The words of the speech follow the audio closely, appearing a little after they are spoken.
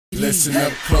Listen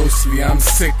up closely, I'm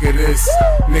sick of this.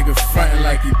 Nigga frontin'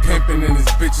 like he pimpin' and his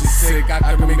bitch is sick. I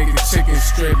can make a chicken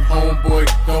strip. Homeboy,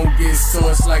 don't get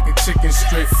sauce like a chicken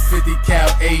strip. 50 cal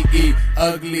AE,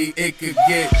 ugly it could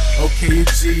get. Okay, you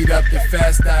G'd up the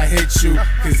faster I hit you,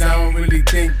 cause I don't really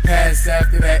think past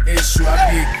after that issue.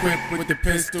 I be equipped with the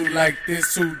pistol like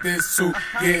this who,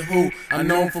 get who. I'm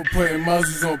known for putting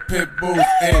muzzles on pit bulls,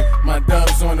 and my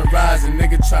dubs on the rise. And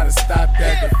nigga try to stop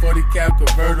that. The 40 cal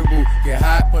convertible get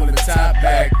hot, pull the top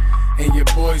back, and your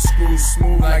boy screw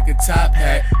smooth like a top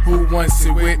hat. Who wants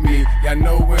it with me? Y'all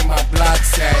know where my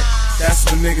block's at. That's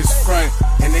when niggas front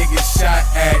and they get shot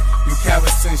at. You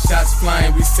cowards send shots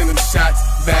flying, we send them shots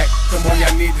back. Come on,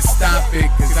 y'all need to stop it,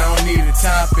 cause I don't need a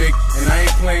topic. And I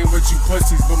ain't playing with you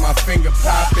pussies, but my finger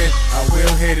popping. I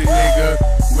will hit a nigga,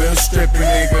 will strip a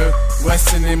nigga.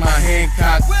 Weston in my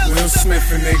Hancock, Will Smith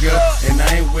a nigga. And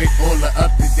I ain't with all the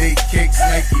up-to-date kicks,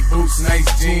 Nike boots, nice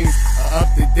jeans, a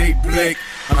up-to-date blick.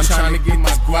 I'm trying to get my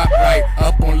guap right,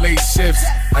 up on late shifts.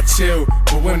 I chill,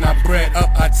 but when I bread up,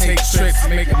 I take trips.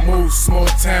 Make a move, small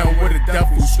town with a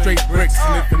duffel, straight bricks.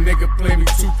 And if a nigga play me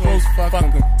too close, fuck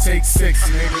him, take 6,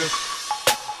 nigga.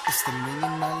 It's the $1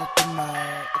 million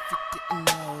demand. If you're getting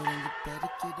out, then you better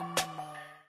get in my mind.